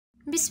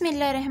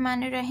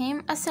बिस्मिल्लाहिर्रहमानिर्रहीम।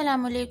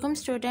 अस्सलाम वालेकुम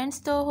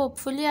स्टूडेंट्स। तो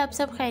होपफुली आप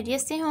सब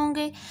खैरियत से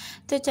होंगे।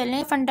 तो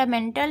चलें,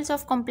 फंडामेंटल्स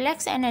ऑफ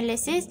कॉम्प्लेक्स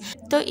एनालिसिस।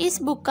 तो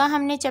इस बुक का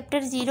हमने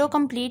चैप्टर 0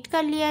 कंप्लीट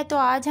कर लिया है। तो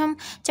आज हम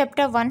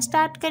चैप्टर 1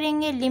 स्टार्ट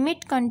करेंगे,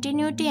 लिमिट,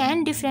 कंटिन्यूटी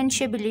एंड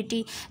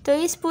डिफरेंशिएबिलिटी। तो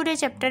इस पूरे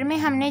चैप्टर में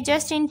हमने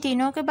जस्ट इन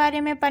तीनों के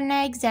बारे में पढ़ना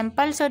है,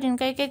 एग्जाम्पल्स और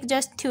इनका एक एक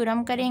जस्ट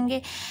थ्योरम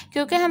करेंगे,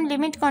 क्योंकि हम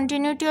लिमिट,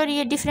 कंटिन्यूटी और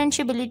ये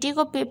डिफरेंशिएबिलिटी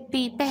को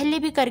पहले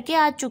भी करके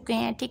आ चुके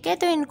हैं। ठीक है,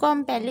 तो इनको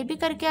हम पहले भी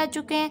करके आ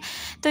चुके हैं।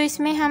 तो इसमें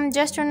हम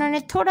जस्ट उन्होंने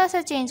थोड़ा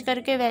सा चेंज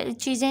करके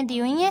चीज़ें दी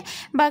हुई हैं,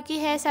 बाकी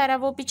है सारा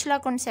वो पिछला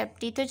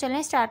कॉन्सेप्ट ही। तो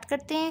चलें स्टार्ट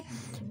करते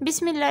हैं।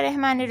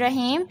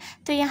 बिस्मिल्लाहिर्रहमानिर्रहीम।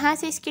 तो यहाँ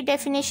से इसकी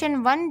डेफिनेशन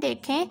 1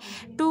 देखें।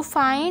 टू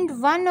फाइंड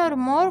वन और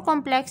more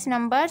complex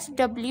numbers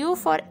w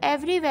for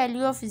every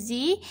value of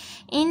z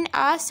in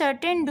uh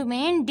certain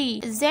domain d।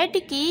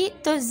 z की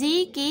तो z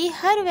की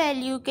हर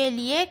वैल्यू के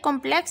लिए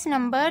कॉम्प्लेक्स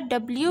नंबर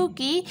w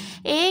की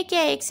एक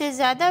या एक से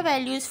ज़्यादा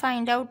वैल्यूज़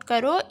फाइंड आउट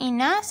करो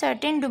इन आ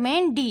सर्टेन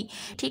डोमेन d।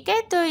 ठीक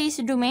है, तो इस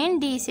डोमेन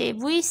d से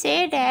we say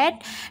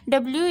that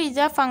w is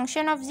a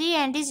function of z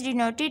and is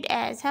denoted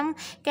as. हम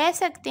कह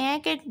सकते हैं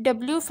कि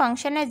w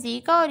फंक्शन है z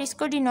का और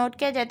इसको डिनोट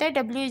किया जाता है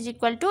w is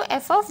equal to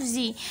F of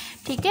z।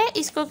 ठीक है,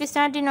 इसको किस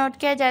तरह डिनोट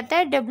किया जाता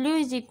है, w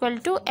is equal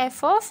to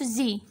F of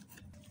z।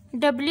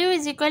 w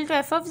is equal to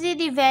F of z।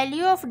 The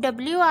value of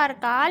w are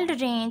called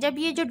range. अब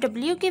ये जो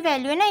w की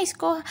वैल्यू है ना,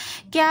 इसको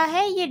क्या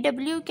है, ये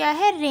w क्या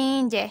है,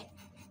 रेंज है,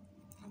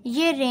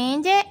 ये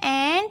रेंज है।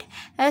 And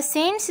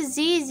since z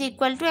is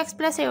equal to x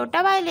plus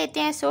aorta Y लेते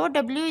हैं, सो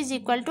w इज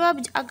इक्वल टू,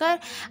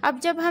 अब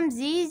जब हम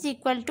z is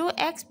equal to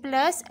x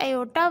plus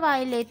aorta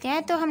Y लेते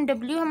हैं तो हम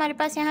w हमारे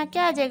पास यहाँ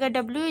क्या आ जाएगा,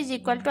 w इज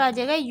इक्वल टू आ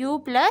जाएगा u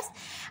प्लस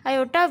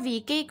आयोटा v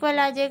के इक्वल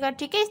आ जाएगा।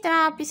 ठीक है, इस तरह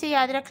आप इसे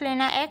याद रख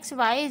लेना, एक्स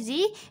वाई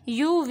जी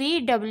u v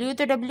w।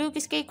 तो w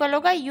किसके इक्वल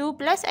होगा, u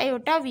प्लस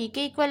आयोटा v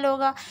के इक्वल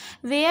होगा।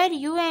 Where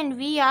u and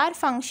v are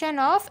function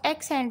of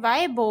x and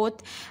y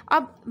both.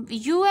 अब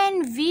u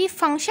एंड v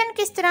फंक्शन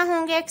किस तरह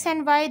होंगे x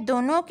एंड y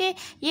दोनों के,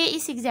 ये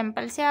इस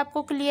एग्जाम्पल से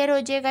आपको क्लियर हो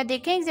जाएगा।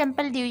 देखें,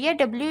 एग्जाम्पल दी हुई है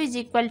w is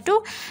equal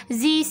to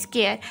ji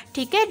square.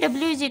 ठीक है,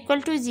 w is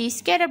equal to ji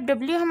square. अब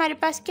w हमारे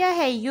पास क्या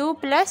है, u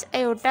प्लस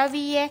आयोटा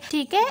v है।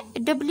 ठीक है,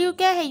 w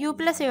क्या है, u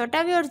प्लस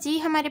आयोटा v, और g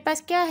हमारे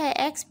पास क्या है,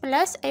 x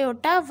प्लस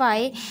आयोटा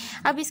y।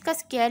 अब इसका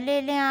स्क्वायर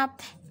ले लें आप,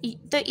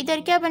 तो इधर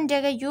क्या बन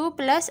जाएगा, u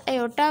plus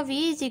iota v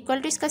is equal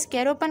to, इसका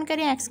स्क्वायर ओपन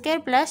करें, एक्स स्क्वायर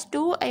प्लस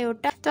 2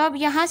 आयोटा। तो अब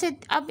यहाँ से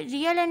अब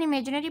real and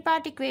imaginary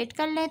part equate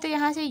कर लें, तो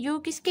यहाँ से u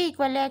किसके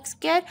इक्वल है, x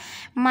square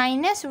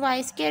minus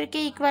Y square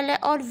के इक्वल है,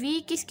 और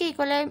v किसके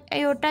इक्वल है,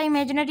 आयोटा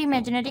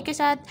इमेजिनरी के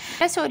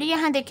साथ। सॉरी,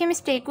 यहाँ देखिए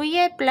मिस्टेक हुई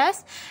है,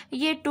 प्लस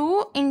ये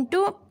 2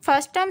 into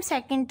first term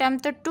second term,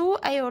 तो 2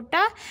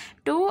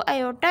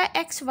 आयोटा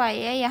एक्स वाई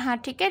है यहाँ।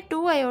 ठीक है,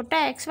 2 आयोटा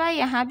एक्स वाई,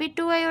 यहाँ भी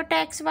 2 आयोटा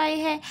एक्स वाई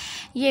है,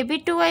 ये भी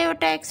 2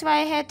 आयोटा एक्स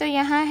वाई है, तो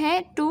यहाँ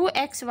है 2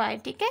 एक्स वाई।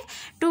 ठीक है,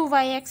 2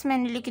 वाई एक्स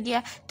मैंने लिख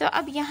दिया। तो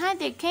अब यहाँ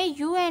देखें,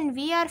 u and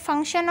v are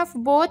function of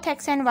both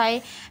x and y।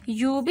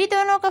 u भी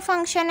दोनों का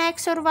फंक्शन है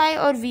x और y,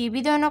 और v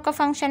भी दोनों का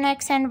फंक्शन है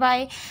x एंड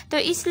y। तो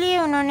इसलिए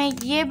उन्होंने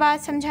ये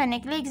बात समझाने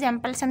के लिए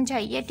एग्जाम्पल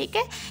समझाई है। ठीक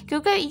है,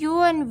 क्योंकि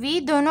u एंड v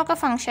दोनों का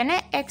फंक्शन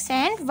है x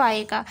एंड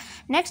y का।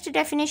 नेक्स्ट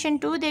डेफिनेशन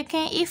 2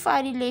 देखें। If uh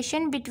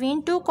relation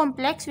between two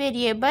complex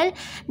variable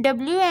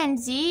w and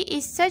z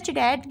is such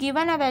that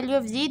given a value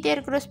of z there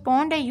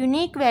correspond a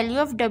unique value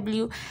of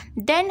w,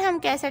 then हम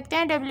कह सकते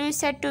हैं w is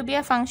said to be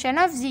a function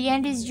of z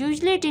and is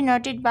usually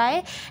denoted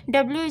by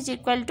w is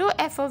equal to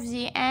f of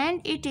z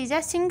and it is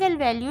a single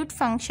valued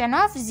function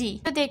of z।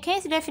 तो देखें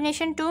इस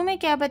definition 2 में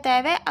क्या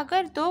बताया हुआ है,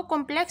 अगर दो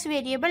complex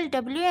variable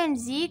w and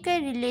z के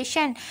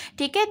रिलेशन,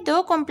 ठीक है,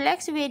 दो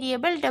complex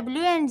variable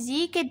w and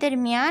z के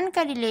दरमियान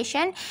का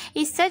relation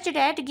is such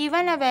that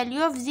given a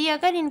value of z,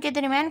 अगर इनके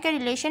दरमियान का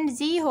रिलेशन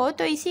z हो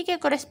तो इसी के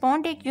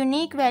कोरस्पॉन्ड एक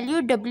यूनिक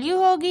वैल्यू w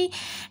होगी।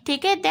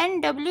 ठीक है, then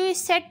w is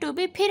said to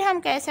be, फिर हम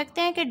कह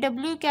सकते हैं कि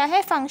w क्या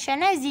है,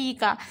 फंक्शन है z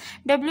का,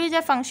 w is a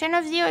function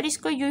of z, और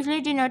इसको usually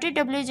denoted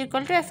w is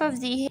equal to F of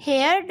z।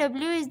 Hair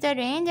w is the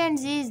range and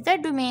z is the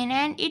domain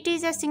and it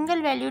is a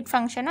single valued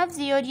function of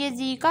z, और ये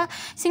z का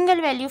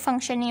single value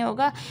function ही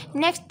होगा।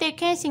 Next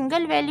देखें,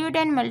 single valued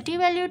and multi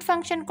valued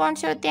function कौन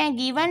से होते हैं,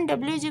 given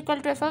w is equal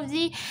to F of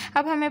z।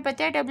 अब हमें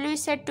पता है w is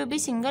said to be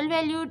single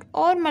valued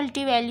और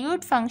multi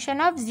valued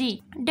function of z।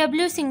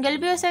 w single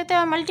भी हो सकता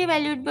है और मल्टी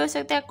वैल्यूड भी हो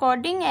सकता है।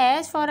 According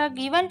as for a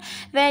given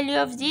value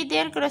of z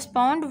there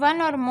correspond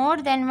one और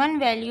more than one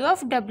value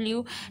of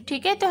w।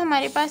 ठीक है, तो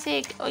हमारे पास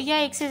एक या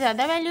एक से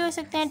ज़्यादा वैल्यू हो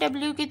सकते हैं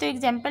w की। तो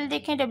एग्जांपल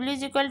देखें, w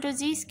is equal to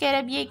ji square,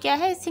 अब ये क्या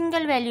है,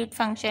 सिंगल वैल्यूड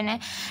फंक्शन है।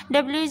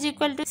 w is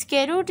equal to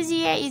square root जी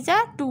है, इज़ अ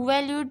 2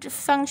 वैल्यूड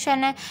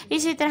फंक्शन है।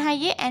 इसी तरह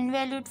ये n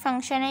वैल्यूड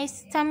फंक्शन है।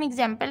 इस हम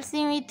एग्जाम्पल्स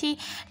दी हुई थी।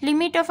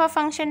 लिमिट ऑफ अ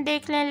फंक्शन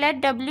देख लें,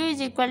 late w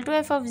is equal to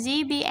F of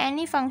z be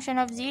any function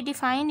of z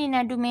defined in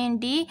a domain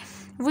d,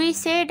 we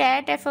say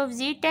that f of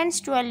z tends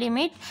to to a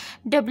limit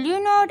w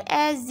not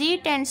as z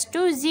tends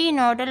to z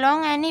not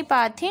along any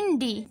path in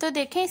D। तो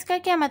देखें इसका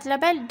क्या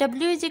मतलब है,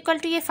 w is equal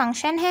to ये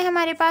function है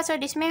हमारे पास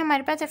और इसमें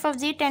हमारे पास f of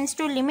z tends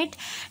to limit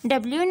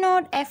w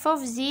not f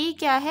of z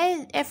क्या है,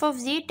 f of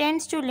z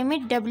tends to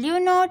limit w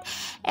not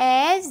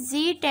as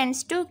z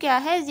tends to क्या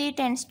है, z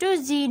tends to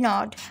z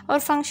not और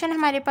फंक्शन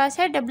हमारे पास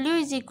है w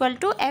is equal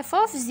to f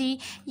of z।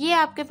 ये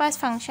आपके पास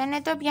function है।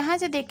 तो अब यहाँ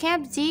से देखें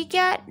अब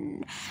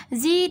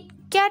z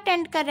क्या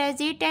टेंड कर रहा है,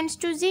 z tends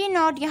to z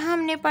not. यहाँ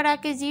हमने पढ़ा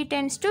कि z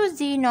tends to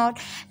z not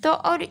तो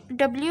और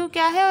w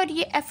क्या है और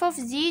ये f ऑफ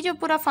z जो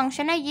पूरा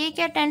फंक्शन है ये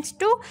क्या टेंड्स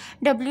टू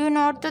w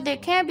नॉट। तो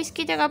देखें अब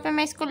इसकी जगह पे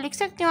मैं इसको लिख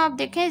सकती हूँ, आप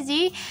देखें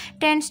z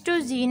tends to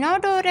z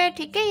not हो रहा है,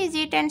 ठीक है, ये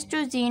z tends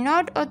to z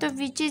not और तो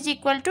which is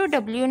equal to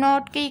w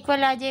not के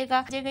इक्वल आ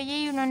जाएगा,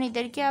 यही उन्होंने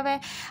इधर किया हुआ है।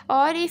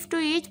 और if two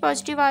each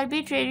positive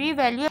arbitrary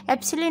value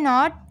epsilon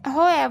not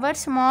however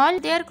small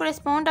there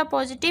correspond a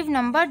positive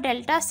number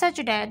delta such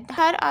that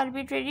her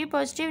arbitrary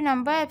positive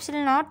number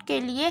epsilon not के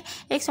लिए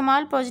एक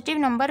स्मॉल पॉजिटिव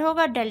नंबर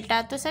होगा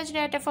डेल्टा। तो सच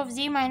date F of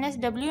ji minus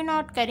W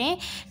not करें,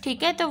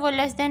 ठीक है, तो वो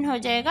लेस देन हो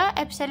जाएगा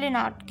एप्सिलॉन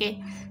नॉट के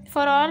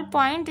for all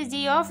point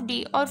ji of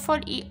D और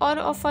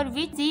for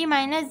which ji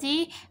minus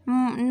ji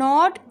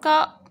not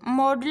का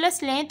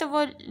मॉडुलस लें तो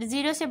वो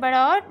 0 से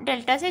बड़ा और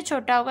डेल्टा से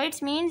छोटा होगा।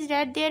 It's means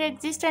that there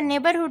exist a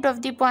neighbourhood of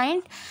the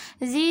point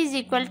z is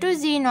equal to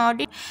z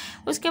not.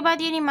 उसके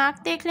बाद ये रिमार्क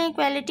देख लें,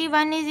 equality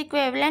 1 is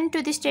equivalent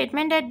to the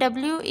statement that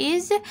w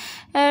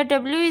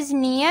is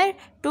near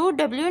to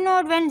w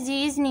not when z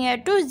is near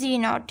to z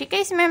not, ठीक है।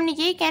 इसमें हमने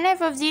यही कहना है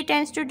f of z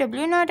tends to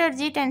w not और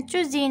z tends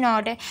to z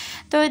not है।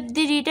 तो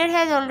द रीडर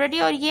हैज़ ऑलरेडी,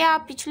 और ये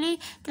आप पिछली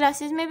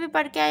क्लासेस में भी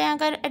पढ़ के आए हैं,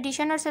 अगर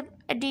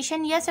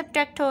एडिशन या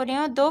सब्ट्रैक्ट हो रहे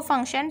हो दो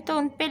फंक्शन तो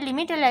उन पे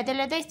लिमिट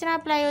अलग-अलग इस तरह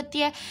अप्लाई होती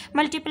है,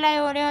 मल्टीप्लाई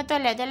हो रहे हो तो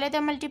अलग-अलग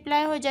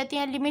मल्टीप्लाई हो जाती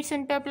हैं, लिमिट्स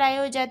उन पे अप्लाई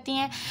हो जाती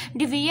हैं।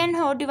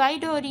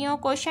 डिवाइड हो रही हो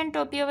quotient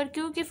to P over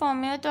Q की फॉर्म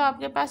में हो तो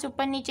आपके पास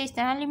ऊपर नीचे इस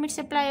तरह लिमिट्स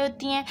अप्लाई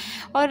होती हैं।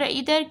 और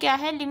इधर क्या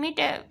है, लिमिट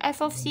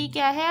एफ ऑफ सी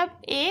क्या है,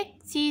 अब एक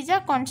सी इज़ अ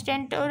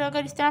कांस्टेंट, और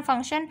अगर इस तरह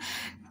फंक्शन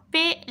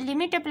पे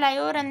लिमिट अप्लाई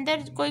हो और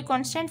अंदर कोई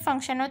कांस्टेंट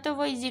फंक्शन हो तो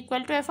वो is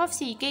equal to F of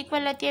सी के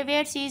इक्वल आती है,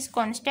 where C is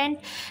constant.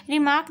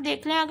 Remark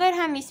देख लें, अगर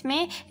हम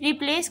इसमें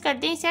रिप्लेस कर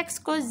दें इस एक्स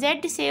को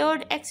जेड से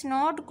और एक्स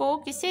नोट को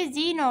किसी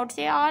जी नोट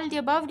से, ऑल द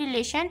अबव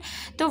रिलेशन,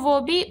 तो वो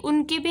भी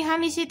उनकी भी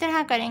हम इसी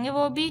तरह करेंगे,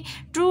 वो भी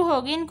ट्रू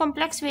होगी इन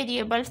कॉम्प्लेक्स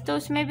वेरिएबल्स। तो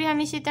उसमें भी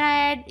हम इसी तरह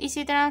ऐड,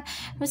 इसी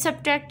तरह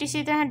सब्ट्रैक्ट,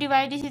 इसी तरह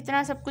डिवाइड, इसी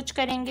तरह सब कुछ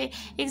करेंगे।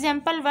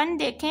 एग्जाम्पल 1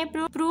 देखें,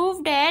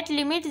 prove that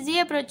limit ji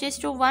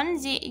approaches to 1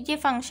 जी ये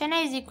फंक्शन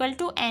है इज इक्वल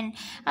टू एन।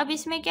 अब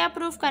इसमें क्या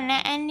प्रूफ करना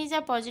है, n is a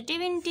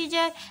positive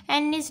integer,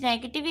 n is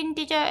negative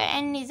integer,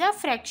 n is a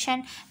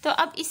fraction. तो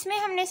अब इसमें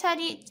हमने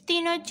सारी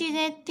तीनों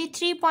चीज़ें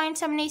 3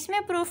 पॉइंट्स हमने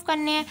इसमें प्रूफ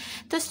करने हैं।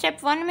 तो स्टेप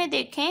 1 में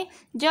देखें,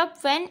 जब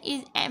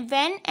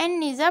when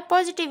n is a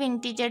positive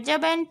integer,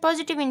 जब n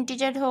पॉजिटिव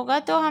इंटीजर होगा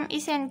तो हम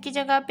इस n की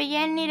जगह पे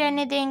ये n नहीं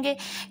रहने देंगे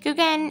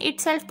क्योंकि n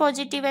इटसेल्फ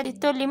पॉजिटिव है।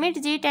 तो लिमिट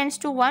g टेंड्स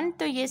टू 1,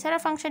 तो ये सारा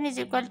फंक्शन इज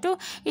इक्वल टू,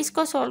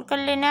 इसको सोल्व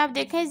कर लेना है। आप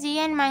देखें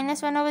gn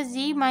minus 1 over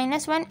g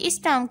minus 1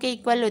 इस टर्म के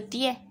इक्वल होती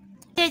है।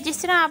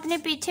 जिस तरह आपने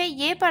पीछे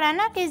ये पढ़ा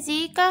ना कि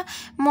z का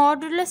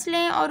मॉडुलस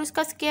लें और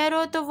उसका स्क्वायर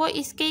हो तो वो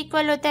इसके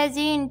इक्वल होता है, z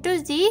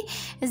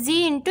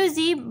इंटू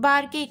जी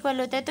बार के इक्वल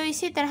होता है। तो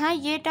इसी तरह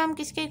ये टर्म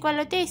किसके इक्वल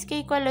होते हैं, इसके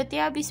इक्वल होती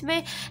है। अब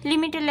इसमें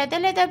लिमिट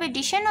अलग-अलग, अब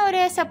एडिशन हो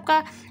रहा है,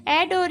 सबका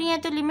ऐड हो रही है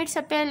तो लिमिट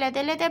सब पे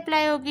अलग-अलग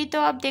अप्लाई होगी।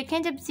 तो अब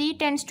देखें, जब z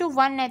टेंड्स टू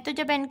 1 है तो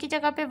जब n की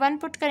जगह पे 1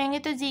 पुट करेंगे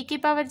तो z की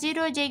पावर 0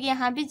 हो जाएगी,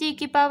 यहाँ भी z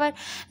की पावर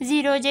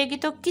 0 हो जाएगी।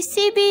 तो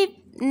किसी भी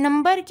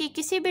नंबर की,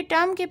 किसी भी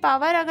टर्म की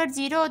पावर अगर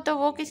 0 हो तो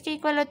वो किसके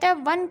इक्वल होता है,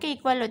 1 के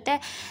इक्वल होता है।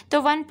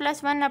 तो 1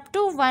 + 1 अप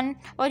टू 1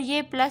 और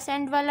ये प्लस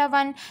एंड वाला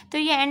 1, तो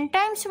ये n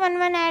टाइम्स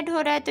 1 ऐड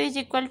हो रहा है तो इज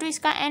इक्वल टू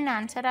इसका n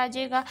आंसर आ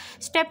जाएगा।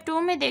 स्टेप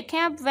 2 में देखें,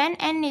 अब when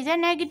n is a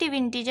negative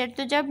integer,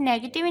 तो जब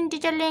नेगेटिव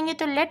इंटीजर लेंगे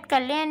तो लेट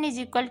कर लें n is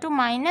equal to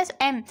minus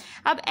m।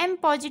 अब m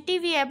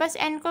पॉजिटिव ही है, बस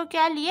n को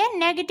क्या लिए,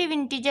 नेगेटिव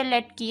इंटीजर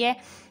लेट किया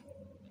है।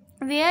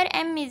 Where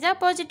m is a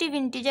positive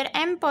integer,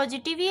 m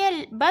positive ही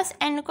है, बस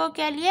n को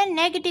क्या लिया,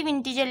 नेगेटिव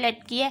इंटीजर लेट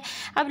किया है।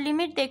 अब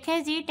लिमिट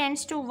देखें, g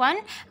टेंड्स टू 1,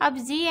 अब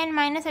gn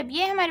माइनस, अब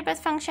ये हमारे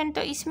पास फंक्शन,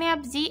 तो इसमें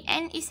अब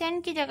gn, इस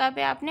n की जगह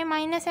पे आपने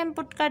माइनस m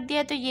पुट कर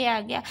दिया तो ये आ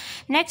गया।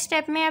 नेक्स्ट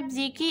स्टेप में अब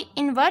g की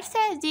इन्वर्स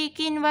है, g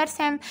की इन्वर्स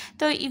m,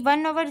 तो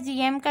 1 ओवर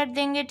gm कर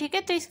देंगे, ठीक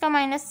है। तो इसका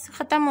माइनस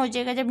ख़त्म हो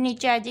जाएगा जब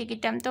नीचे आ जाएगी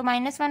टर्म, तो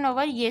 -1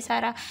 ओवर ये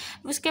सारा।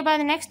 उसके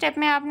बाद नेक्स्ट स्टेप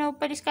में आपने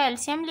ऊपर इसका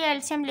एलसीएम लिया,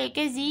 एलसीएम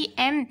लेके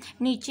gm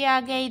नीचे आ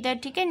गया इधर,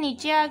 ठीक है,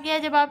 नीचे आ गया।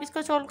 जब आप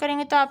इसको सोल्व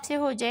करेंगे तो आपसे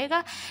हो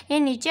जाएगा, ये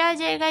नीचे आ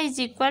जाएगा इज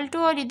इक्वल टू,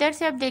 और इधर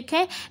से अब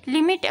देखें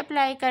लिमिट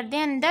अप्लाई कर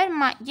दें अंदर,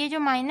 ये जो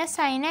माइनस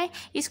साइन है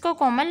इसको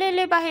कॉमन ले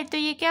ले बाहर, तो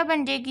ये क्या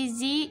बन जाएगी,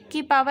 g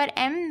की पावर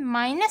m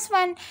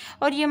 -1,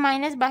 और ये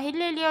माइनस बाहर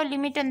ले लिया और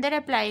लिमिट अंदर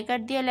अप्लाई कर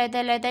दिया,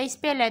 अलग-अलग इस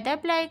पे अलग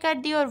अप्लाई कर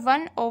दी और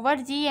 1 ओवर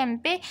gm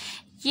पे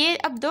ये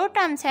अब दो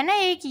टर्म्स है ना,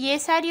 एक ये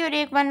सारी और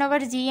एक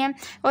 1/gm,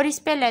 और इस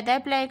पे लैदा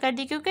अप्लाई कर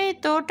दी क्योंकि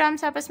दो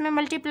टर्म्स आपस में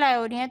मल्टीप्लाई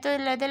हो रही हैं, तो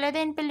लैदा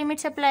इन पे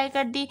लिमिट्स अप्लाई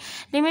कर दी।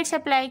 लिमिट्स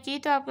अप्लाई की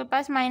तो आपके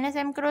पास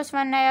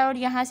 -m×1 आया, और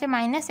यहाँ से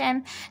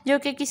 -m जो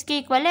कि किसके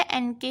इक्वल है,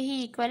 n के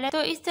ही इक्वल है।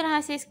 तो इस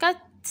तरह से इसका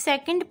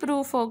सेकंड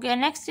प्रूफ हो गया।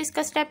 नेक्स्ट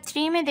इसका स्टेप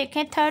 3 में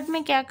देखें, थर्ड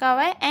में क्या कहा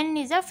हुआ है, n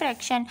is a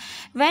fraction.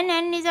 When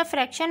n is a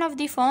fraction of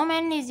the form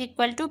n is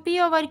equal to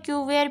p/q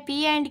where p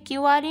and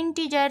q are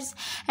integers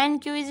and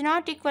q is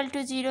not equal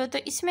to 0। तो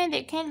इसमें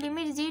देखें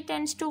लिमिट g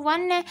टेंड्स टू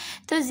 1 है,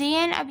 तो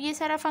gn अब ये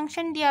सारा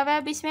function दिया हुआ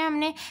है। अब इसमें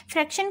हमने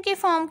फ्रैक्शन की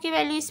फॉर्म की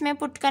वैल्यू इसमें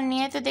पुट करनी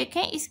है, तो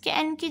देखें इसके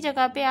n की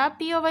जगह पे आप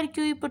p/q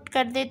ही पुट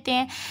कर देते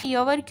हैं।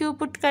 p/q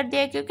पुट कर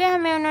दिया क्योंकि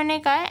हमें उन्होंने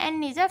कहा है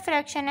n is a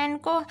fraction,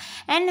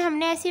 n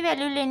हमने ऐसी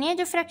वैल्यू लेनी है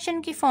जो फ्रैक्शन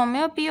की फॉर्म में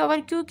हो,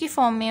 p/q की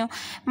फॉर्म में हो,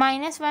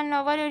 -1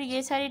 ओवर, और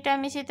ये सारी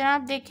टर्म इसी तरह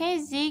आप देखें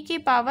g की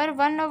पावर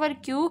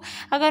 1/q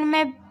अगर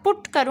मैं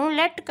पुट करूं,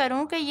 लेट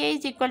करूं कि ये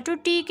इज इक्वल टू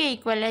t के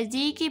इक्वल है,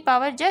 g की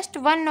पावर जस्ट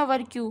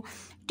 1/q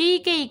t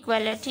के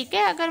इक्वल है, ठीक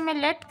है। अगर मैं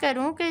लेट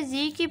करूं कि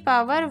g की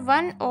power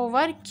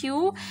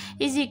 1/q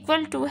is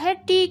equal to है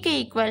t के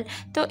इक्वल,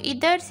 तो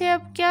इधर से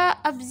अब क्या,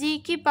 अब g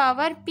की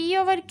पावर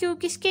p/q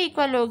किसके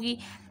इक्वल होगी,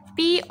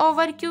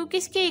 p/q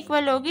किसके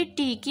इक्वल होगी,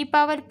 t की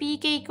पावर p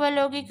के इक्वल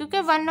होगी, क्योंकि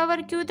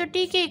 1/q तो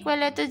t के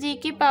इक्वल है। तो g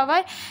की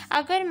पावर,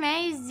 अगर मैं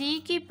इस g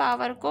की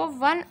पावर को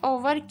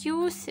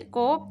 1/q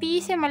को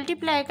p से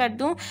मल्टीप्लाई कर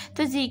दूं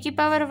तो g की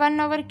पावर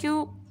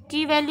 1/q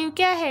की वैल्यू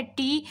क्या है,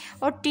 t,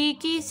 और t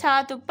की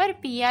साथ ऊपर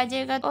p आ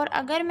जाएगा। और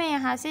अगर मैं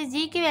यहाँ से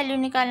g की वैल्यू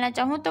निकालना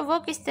चाहूँ तो वो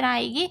किस तरह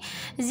आएगी,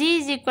 g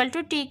is equal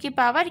to t की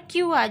पावर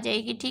q आ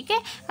जाएगी, ठीक है।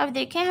 अब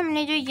देखें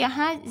हमने जो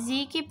यहाँ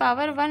g की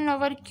पावर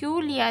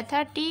 1/q लिया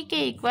था t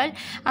के इक्वल,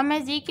 अब मैं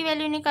g की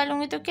वैल्यू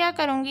निकालूंगी तो क्या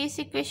करूँगी, इस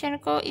इक्वेशन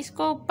को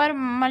इसको ऊपर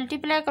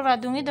मल्टीप्लाई करवा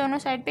दूंगी दोनों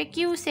साइड पे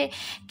q से,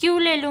 q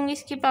ले लूँगी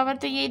इसकी पावर,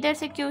 तो ये इधर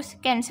से q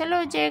कैंसिल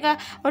हो जाएगा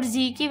और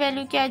g की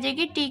वैल्यू क्या आ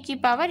जाएगी, t की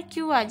पावर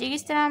q आ जाएगी।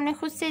 इस तरह हमने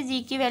खुद से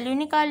g की वैल्यू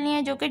निकालनी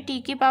है जो कि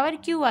t की power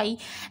q I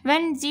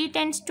when g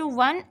tends to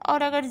 1,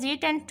 और अगर g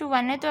टेंड्स टू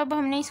 1 है तो अब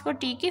हमने इसको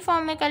t की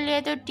फॉर्म में कर लिया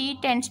तो t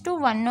टेंड्स टू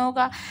 1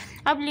 होगा।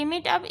 अब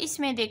लिमिट, अब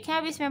इसमें देखें,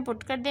 अब इसमें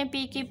पुट कर दें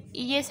p की,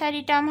 ये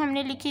सारी टर्म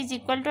हमने लिखी इज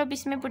इक्वल टू, अब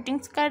इसमें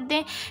पुटिंग्स कर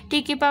दें,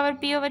 t की पावर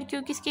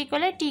p/q किसके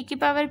इक्वल है, t की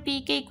पावर p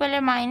के इक्वल है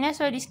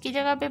माइनस, और इसकी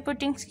जगह पे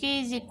पुटिंग्स की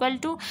इज इक्वल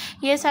टू,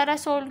 ये सारा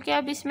सोल्व किया।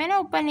 अब इसमें ना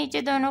ऊपर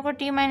नीचे दोनों को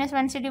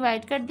t-1 से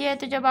डिवाइड कर दिया,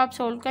 तो जब आप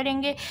सोल्व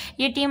करेंगे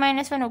ये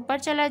t-1 ऊपर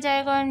चला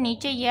जाएगा और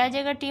नीचे ये आ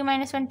जाएगा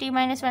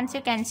t-1 से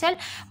कैंसिल,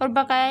 और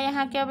बकाया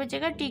यहाँ क्या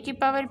बचेगा, t की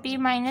पावर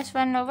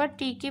p-1 ओवर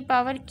t की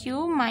पावर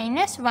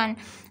q-1,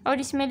 और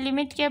इसमें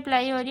लिमिट की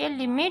अप्लाई हो रही है,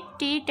 लिमिट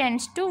t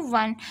टेंड्स टू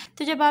 1।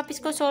 तो जब आप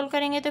इसको सोल्व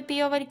करेंगे तो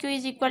p/q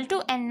is equal to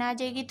n आ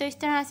जाएगी। तो इस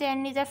तरह से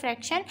n इज अ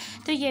फ्रैक्शन,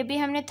 तो ये भी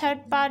हमने थर्ड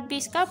पार्ट भी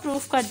इसका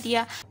प्रूफ कर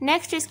दिया।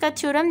 नेक्स्ट इसका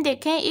थ्योरम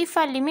देखें, if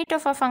a limit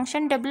of a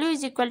function w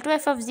is equal to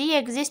f(g)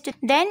 exist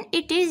then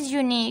it is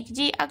unique.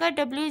 जी, अगर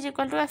w is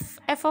equal to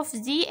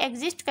f(g)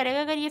 exist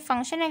करेगा, अगर ये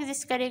फंक्शन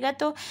एग्जिस्ट करेगा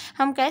तो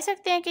हम कह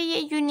सकते हैं कि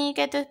ये यूनिक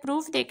है। तो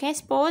प्रूफ देखें,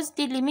 suppose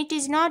the limit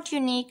is not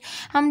unique,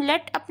 हम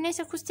लेट अपने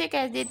से खुद से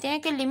कह देते हैं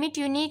कि लिमिट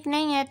यूनिक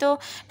नहीं है, तो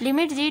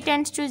limit g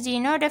tends to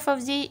 0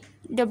 f(g)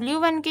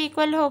 w1 के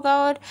इक्वल होगा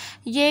और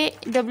ये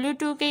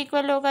w2 के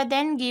इक्वल होगा।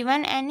 Then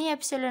given any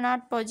epsilon not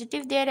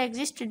positive there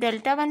exist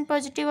डेल्टा1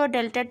 positive और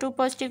डेल्टा2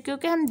 पॉजिटिव,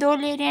 क्योंकि हम दो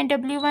ले रहे हैं,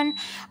 w1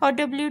 और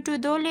w2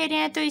 दो ले रहे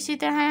हैं, तो इसी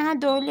तरह यहाँ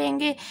दो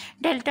लेंगे,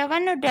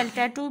 डेल्टा1 और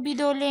डेल्टा2 भी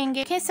दो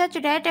लेंगे। Such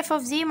that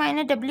f(g)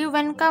 minus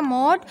w1 का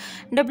मोड,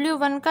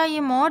 w1 का ये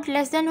मोड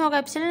लेस देन होगा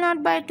एप्सिलॉन नॉट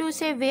बाय 2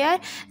 से, वेयर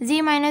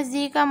g माइनस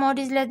g का मोड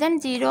इज लेस देन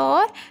 0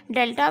 और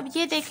डेल्टा। अब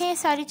ये देखें, ये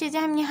सारी चीज़ें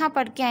हम यहाँ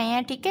पढ़ के आए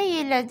हैं, ठीक है।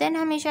 ये लेस देन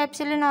हमेशा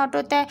एप्सिलॉन नॉट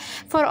होता है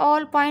for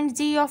all point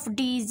g of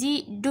d,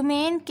 ji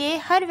domain के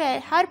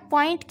हर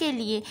पॉइंट के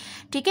लिए,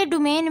 ठीक है,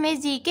 डोमेन में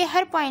g के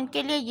हर पॉइंट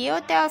के लिए ये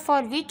होता है,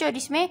 फॉर विच, और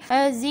इसमें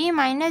g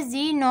माइनस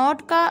जी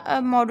नॉट का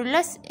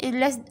मॉडुलस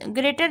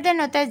ग्रेटर देन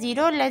होता है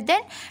 0 लेस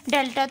देन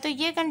डेल्टा। तो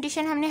ये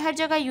कंडीशन हमने हर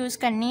जगह यूज़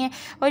करनी है।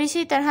 और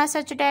इसी तरह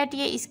सच डैट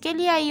ये इसके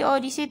लिए आई,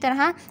 और इसी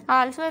तरह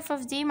आल्सो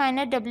f(g)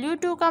 माइनस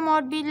w2 का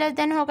मॉड भी लेस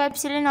देन होगा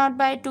एप्सिलॉन नॉट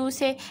बाय 2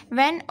 से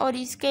व्हेन, और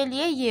इसके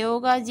लिए ये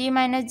होगा g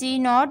minus ji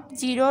not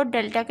 0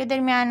 delta के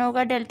दरमियान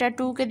होगा,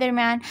 डेल्टा2 के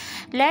दरमियान।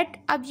 लेट,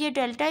 अब ये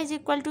डेल्टा इज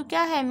इक्वल टू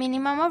क्या है,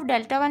 मिनिमम ऑफ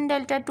डेल्टा1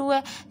 डेल्टा2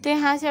 है, तो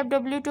यहाँ से अब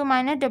w2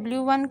 माइनस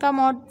w1 का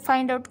मॉड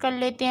फाइंड आउट कर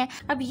लेते हैं।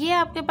 अब ये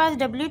आपके पास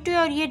w2 है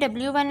और ये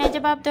w1 है,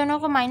 जब आप दोनों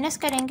को माइनस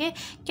करेंगे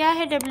क्या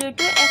है,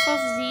 w2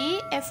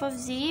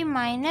 f(g)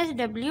 minus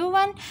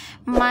w1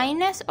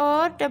 minus,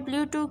 और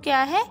w2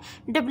 क्या है,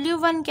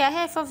 w1 क्या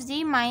है,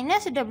 f(g)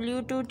 माइनस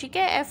w2, ठीक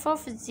है,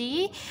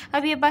 f(g),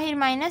 अब ये बाहर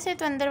माइनस है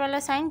तो अंदर वाला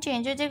साइन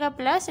चेंज हो जाएगा,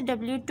 प्लस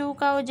w2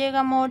 का हो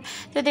जाएगा मोड।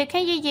 तो देखें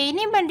ये यही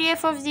नहीं बन रही है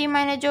f(g)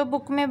 माइनस जो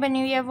बुक में बनी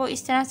हुई है वो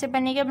इस तरह से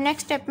बनेगी। अब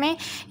नेक्स्ट स्टेप में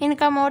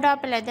इनका मोड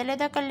आप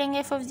अलग-अलग कर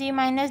लेंगे, f(g)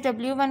 माइनस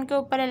w1 के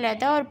ऊपर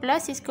अलग और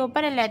प्लस इसके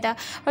ऊपर अलग,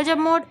 और जब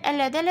मोड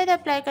अलग-अलग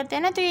अप्लाई करते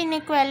हैं ना तो ये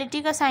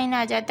इनइक्वालिटी का साइन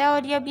आ जाता है,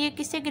 और ये अब ये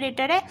किससे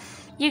ग्रेटर है,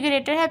 ये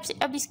ग्रेटर है।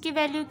 अब इसकी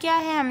वैल्यू क्या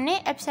है, हमने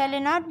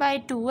एप्सिलॉन नॉट बाई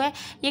 2 है,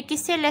 ये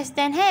किससे लेस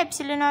देन है,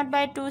 एप्सिलॉन नॉट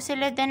बाई 2 से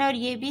लेस देन है, और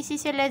ये भी इसी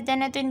से लेस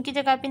देन है, तो इनकी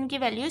जगह पे इनकी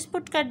वैल्यूज़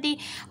पुट कर दी,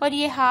 और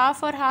ये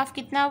हाफ और हाफ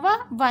कितना हुआ,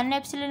 1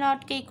 एप्सिलॉन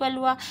नॉट के इक्वल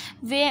हुआ।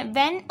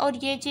 व्हेन, और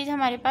ये चीज़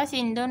हमारे पास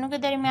इन दोनों के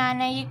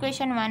दरमियान है, ये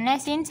क्वेश्चन 1 है।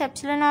 Since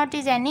epsilon not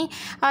is any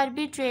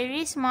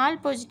arbitrary small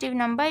positive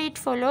number it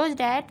follows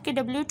that कि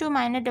W2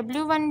 माइनस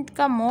W1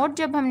 का मोड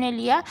जब हमने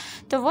लिया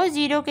तो वो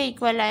 0 के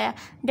इक्वल आया,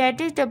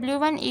 डैट इज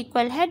W1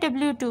 इक्वल है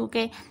W2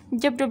 के।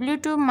 जब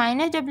W2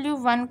 माइनस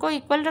W1 को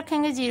इक्वल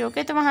रखेंगे 0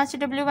 के, तो वहाँ से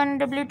W1 और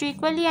W2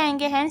 इक्वल ही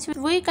आएंगे। Hence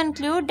we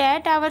conclude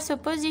that our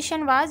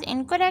सुपोजिशन was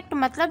incorrect,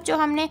 मतलब जो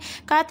हमने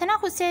कहा था ना,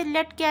 खुद से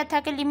लेट किया था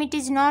कि लिमिट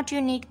इज़ नॉट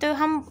यूनिक, तो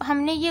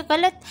हमने ये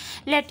गलत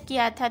लेट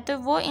किया था, तो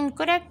वो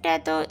इनकरेक्ट है,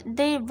 तो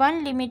the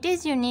one limit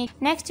is unique.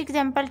 Next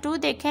example 2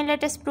 देखें।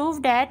 Let us prove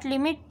that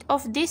limit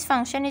of this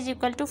function is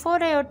equal to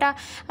 4 iota.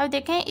 अब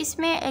देखें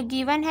इसमें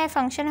गिवन है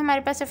फंक्शन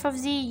हमारे पास f of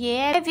z ये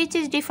है, which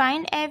is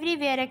defined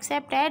everywhere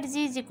except eight z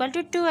is equal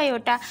to 2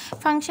 iota.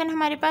 Function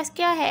हमारे पास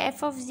क्या है,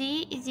 f of z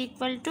is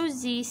equal to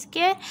ji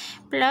square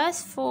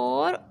plus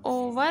 4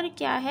 over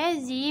क्या है,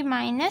 z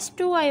माइनस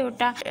 2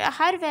 आयोटा।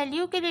 हर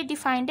वैल्यू के लिए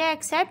डिफाइंड है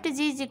accept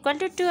z is equal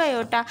to 2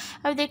 iota.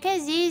 अब देखें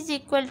z is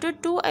equal to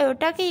 2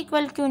 iota के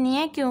इक्वल क्यों नहीं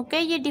है, क्योंकि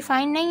ये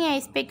डिफाइन नहीं है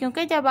इस पर,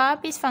 क्योंकि जब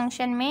आप इस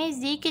फंक्शन में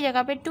z की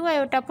जगह पे 2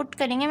 आयोटा पुट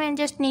करेंगे, मैं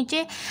जस्ट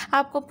नीचे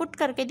आपको पुट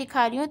करके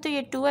दिखा रही हूँ, तो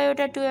ये 2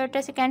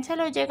 आयोटा से कैंसिल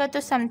हो जाएगा,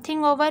 तो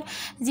समथिंग ओवर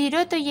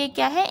 0, तो ये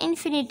क्या है,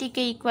 इन्फिनिटी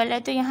के इक्वल है,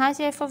 तो यहाँ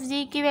से f of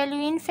z की वैल्यू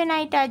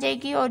इन्फिनाइट आ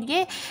जाएगी, और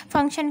ये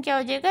फंक्शन क्या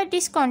हो जाएगा,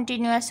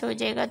 डिसकंटिन्यूअस हो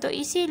जाएगा। तो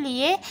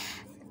इसीलिए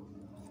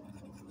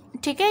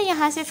ठीक है,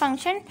 यहाँ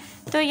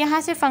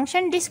से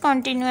फंक्शन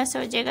डिसकंटिन्यूअस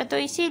हो जाएगा, तो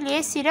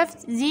इसीलिए सिर्फ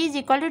z is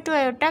equal to 2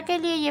 iota के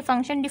लिए ये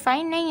फंक्शन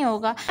डिफाइन नहीं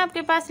होगा।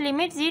 आपके पास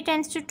limit z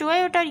tends to 2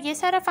 iota, और ये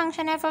सारा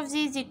function f of z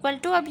is equal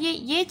to, अब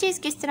ये चीज़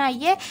किस तरह आई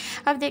है,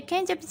 अब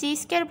देखें जब z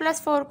स्क्वायर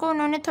प्लस 4 को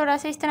उन्होंने थोड़ा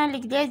सा इस तरह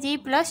लिख दिया, z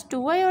प्लस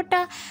 2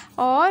 आयोटा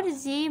और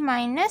z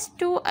माइनस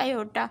 2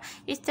 आयोटा,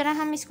 इस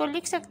तरह हम इसको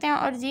लिख सकते हैं,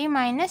 और z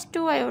माइनस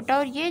 2 आयोटा,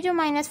 और ये जो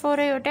माइनस 4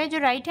 आयोटा है जो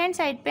राइट हैंड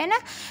साइड पे है ना,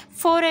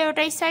 4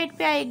 आयोटा इस साइड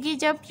पे आएगी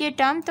जब ये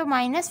टर्म, तो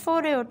माइनस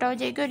 4 आयोटा हो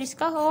जाएगी, और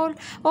इसका होल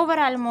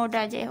ओवरऑल मोड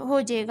हो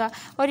जाएगा,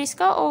 और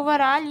इसका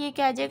ओवरऑल ये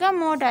क्या आ जाएगा,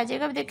 मोड आ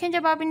जाएगा। अब देखें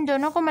जब आप इन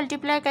दोनों को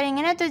मल्टीप्लाई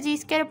करेंगे ना, तो जी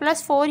स्क्वायर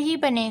प्लस 4 ही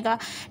बनेगा,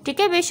 ठीक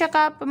है, बेशक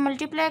आप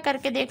मल्टीप्लाई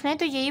करके देख लें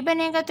तो यही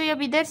बनेगा, तो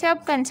अब इधर से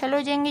अब कैंसिल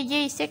हो जाएंगे,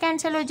 ये इससे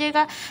कैंसिल हो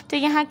जाएगा, तो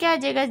यहाँ क्या आ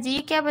जाएगा, जी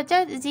क्या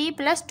बचा, जी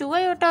प्लस 2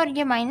 आयोटा और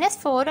ये माइनस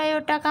 4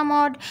 आयोटा का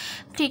मोड,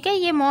 ठीक है,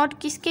 ये मोड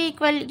किसके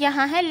इक्वल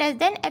यहाँ है, लेस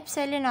देन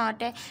एप्सिलॉन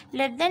नॉट है,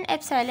 लेस देन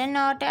एप्सिलॉन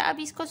नॉट है। अब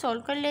इसको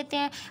सोल्व कर लेते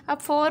हैं।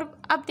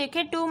 अब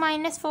देखें 2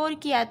 माइनस 4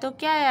 किया तो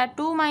क्या आया,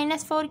 2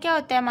 माइनस 4 क्या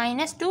होता है,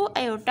 माइनस 2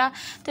 आयोटा,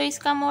 तो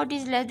इसका mode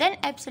is less than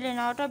epsilon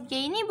not. अब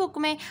यही नहीं बुक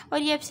में,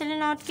 और ये एप्सिलॉन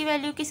नॉट की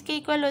वैल्यू किसके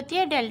इक्वल होती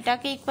है, डेल्टा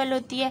के इक्वल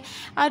होती है।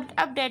 और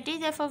अब date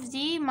is F of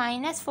ji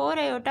minus 4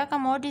 iota का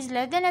mode is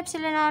less than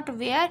epsilon not,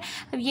 where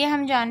अब ये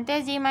हम जानते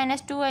हैं जी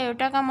माइनस 2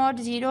 आयोटा का मोड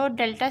 0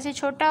 डेल्टा से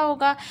छोटा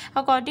होगा,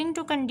 according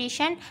to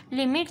condition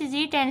limit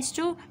ji tends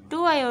to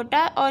 2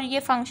 iota, और ये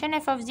function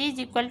F of ji is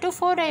equal to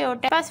 4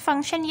 iota. Pass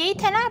function यही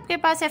था ना आपके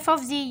पास, एफ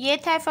ऑफ जी ये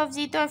था एफ ऑफ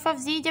जी, तो एफ ऑफ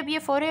जी जब ये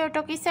 4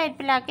 आयोटा की साइड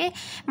पे लाके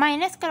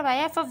माइनस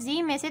करवाया एफ ऑफ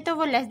जी में से, तो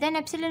वो लेस देन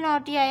एप्सिलॉन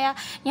नॉट ही आया।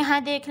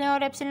 यहाँ देख लें,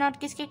 और एप्सिलॉन नॉट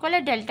किसके इक्वल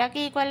है, डेल्टा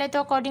के इक्वल है, तो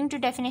अकॉर्डिंग टू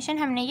डेफिनेशन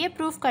हमने ये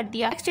प्रूव कर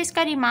दिया। नेक्स्ट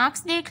इसका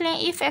रिमार्क्स देख लें,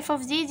 if F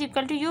of ji is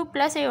equal to you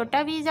plus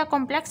iota we is a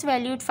complex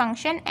valued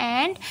function,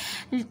 and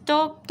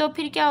तो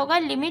फिर क्या होगा,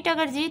 लिमिट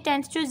अगर जी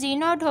टेंड्स टू जी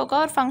नॉट होगा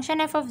और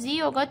फंक्शन एफ ऑफ जी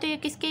होगा, तो ये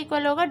किसके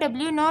इक्वल होगा,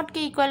 डब्ल्यू नॉट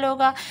के इक्वल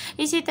होगा।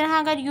 इसी तरह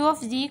अगर यू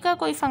ऑफ जी का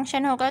कोई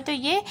फंक्शन होगा तो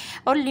ये,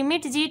 और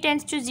limit ji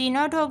tends to ji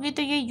not होगी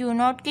तो ये यू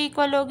नॉट के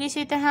इक्वल होगी।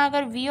 इसी तरह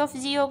अगर वी ऑफ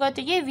जी होगा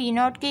तो ये वी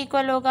नॉट के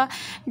इक्वल होगा।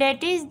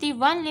 Date is the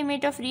one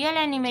limit of real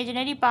and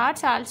imaginary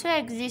parts also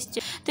exist.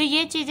 तो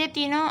ये चीज़ें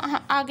तीनों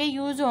आगे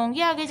यूज़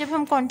होंगी आगे जब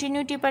हम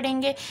कॉन्टीन्यूटी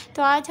पढ़ेंगे।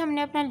 तो आज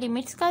हमने अपना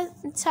लिमिट्स का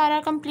सारा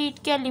कंप्लीट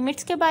किया,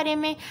 लिमिट्स के बारे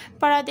में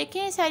पढ़ा।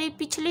 देखें सारी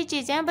पिछली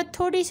चीज़ें हैं, बस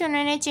थोड़ी सी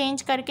उन्होंने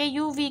चेंज करके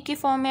यू वी की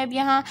फॉर्म में अब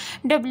यहाँ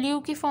डब्ल्यू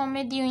की फॉर्म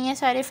में दी हुई हैं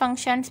सारे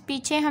फंक्शंस।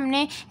 पीछे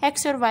हमने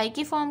एक्स और वाई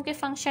की फॉर्म के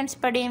फंक्शंस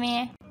पढ़े हुए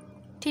हैं,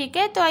 ठीक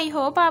है। तो आई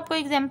होप आपको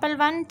एग्जाम्पल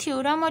 1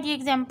 थ्योरम और ये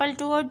एग्जाम्पल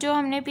 2 और जो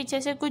हमने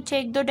पीछे से कुछ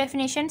 1-2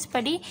 डेफिनेशंस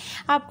पढ़ी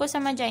आपको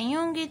समझ आई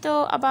होंगी।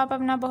 तो अब आप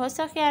अपना बहुत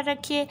सा ख्याल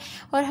रखिए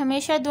और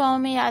हमेशा दुआओं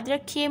में याद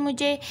रखिए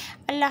मुझे।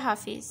 अल्लाह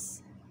हाफिज़।